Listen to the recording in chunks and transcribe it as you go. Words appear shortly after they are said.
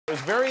It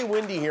was very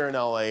windy here in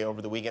LA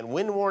over the weekend.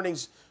 Wind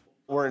warnings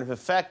were in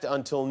effect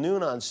until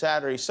noon on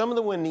Saturday. Some of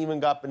the wind even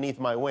got beneath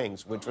my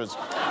wings, which was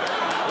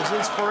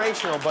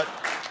inspirational, but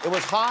it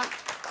was hot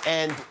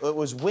and it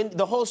was wind.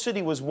 The whole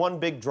city was one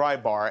big dry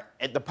bar.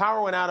 The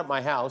power went out at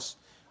my house.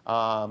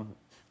 I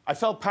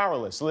felt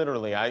powerless,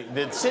 literally.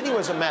 The city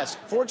was a mess.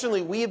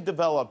 Fortunately, we have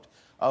developed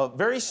a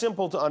very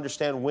simple to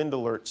understand wind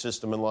alert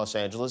system in Los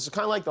Angeles. It's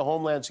kind of like the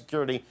Homeland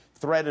Security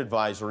threat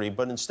advisory,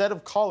 but instead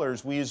of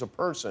colors, we use a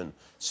person.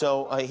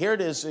 So here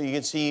it is. You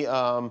can see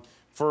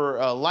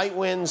for light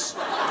winds, it's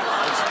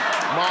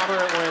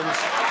moderate winds,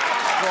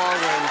 strong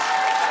winds,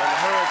 and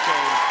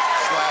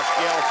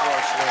hurricane/gale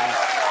force winds.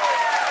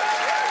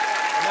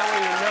 And that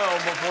way you know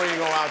before you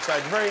go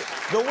outside.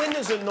 The wind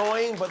is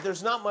annoying, but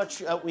there's not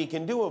much we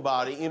can do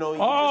about it. You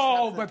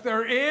know. But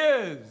there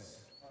is.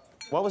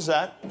 What was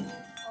that?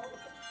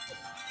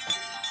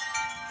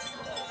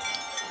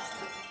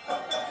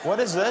 What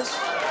is this?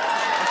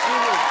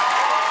 Guillermo.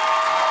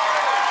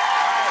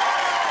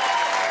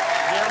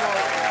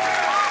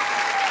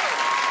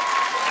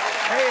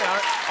 Hey,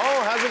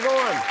 how's it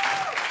going?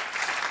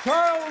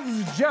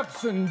 Charles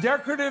Jepson,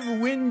 decorative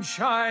wind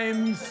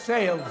chime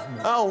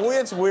salesman. Oh,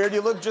 it's weird.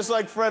 You look just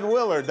like Fred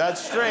Willard.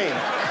 That's strange.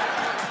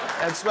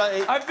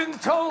 I've been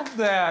told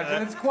that,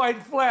 and it's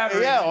quite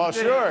flattering. Yeah, well,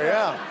 sure,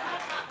 yeah.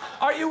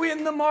 Are you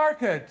in the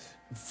market?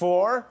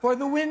 For? For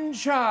the wind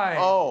chime.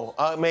 Oh,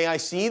 may I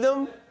see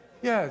them?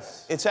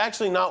 Yes. It's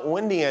actually not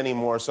windy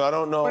anymore, so I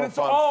don't know but if it's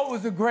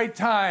always a great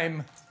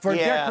time for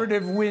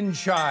decorative wind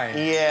chime.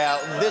 Yeah,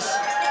 this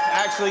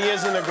actually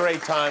isn't a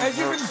great time. As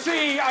you can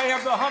see, I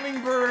have the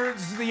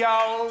hummingbirds, the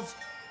owls,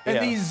 and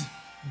these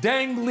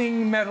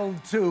dangling metal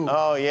tubes.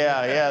 Oh,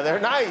 yeah, they're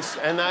nice.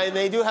 And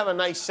they do have a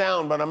nice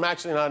sound, but I'm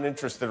actually not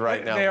interested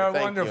right now. They are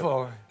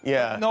wonderful.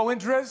 Yeah. No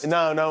interest?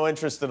 No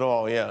interest at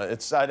all, yeah.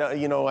 I don't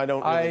really put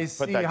that I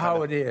see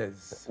how it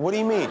is. What do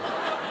you mean?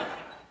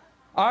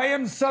 I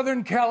am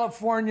Southern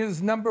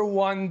California's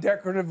 #1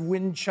 decorative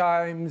wind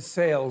chime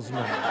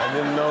salesman. I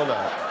didn't know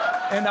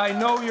that. And I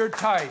know your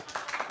type.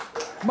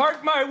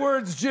 Mark my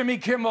words, Jimmy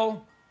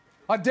Kimmel.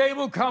 A day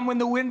will come when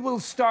the wind will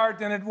start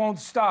and it won't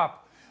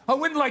stop. A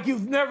wind like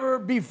you've never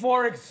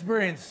before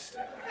experienced.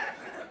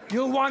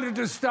 You'll want it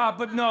to stop,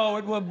 but no,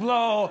 it will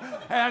blow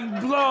and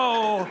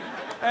blow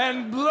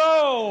and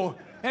blow.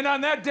 And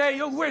on that day,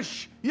 you'll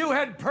wish you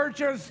had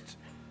purchased...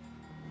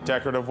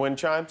 Decorative wind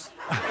chimes?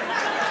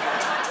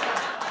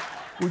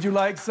 Would you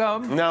like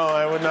some? No,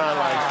 I would not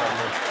like some.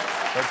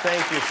 But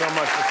thank you so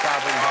much for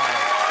stopping by.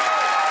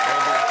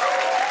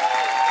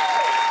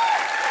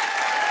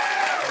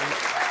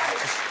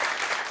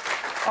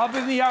 Up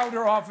in the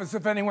outer office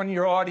if anyone in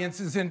your audience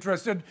is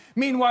interested.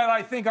 Meanwhile,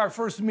 I think our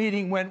first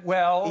meeting went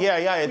well. Yeah,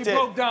 it did. We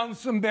broke down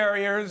some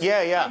barriers.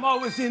 Yeah. I'm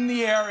always in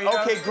the area.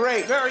 Okay,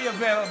 great. Very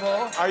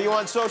available. Are you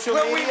on social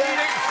media? We meet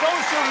at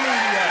social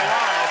media.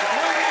 Wow.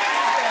 We'll meet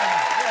again.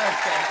 Yes.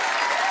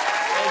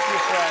 Thank you,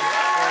 Fred,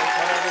 or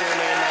whatever your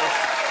name is.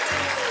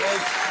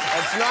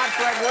 It's not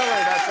Fred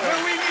Willard.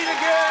 Will we meet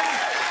again?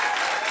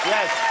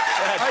 Yes.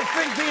 I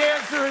think the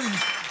answer is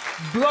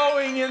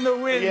blowing in the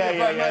wind. Yeah.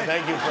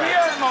 Thank you, Fred.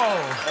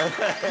 Guillermo,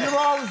 you're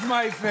always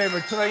my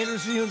favorite. Could I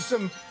introduce you to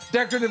some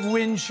decorative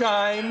wind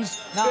chimes?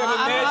 No, I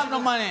don't have no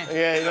money.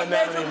 Yeah, you don't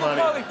have any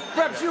money.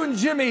 Perhaps you and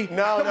Jimmy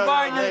No,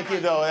 thank you,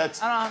 though. I don't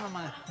have no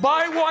money.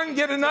 Buy one,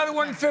 get another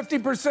one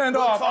 50%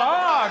 off.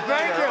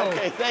 Thank you.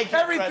 Okay, thank you,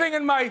 Everything Fred.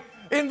 in my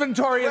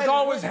inventory is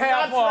always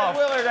half Not off.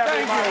 Fred Willard,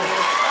 everybody. Thank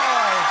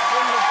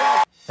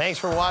you. Thanks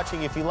for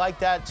watching. If you like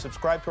that,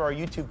 subscribe to our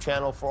YouTube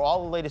channel for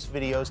all the latest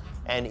videos.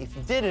 And if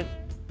you didn't,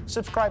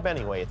 subscribe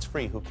anyway. It's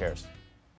free. Who cares?